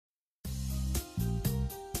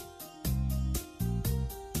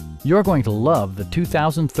You're going to love the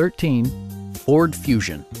 2013 Ford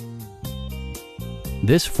Fusion.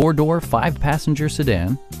 This four-door, five-passenger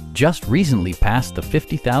sedan just recently passed the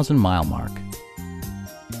 50,000-mile mark.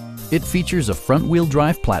 It features a front-wheel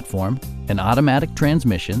drive platform, an automatic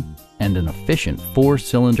transmission, and an efficient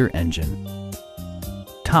four-cylinder engine.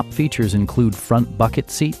 Top features include front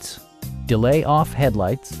bucket seats, delay-off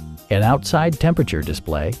headlights, an outside temperature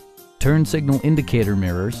display, turn signal indicator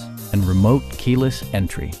mirrors, and remote keyless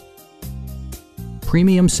entry.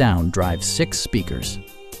 Premium sound drives 6 speakers,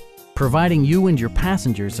 providing you and your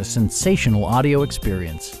passengers a sensational audio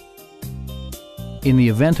experience. In the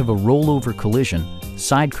event of a rollover collision,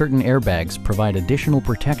 side curtain airbags provide additional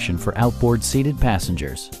protection for outboard seated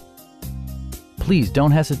passengers. Please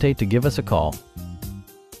don't hesitate to give us a call.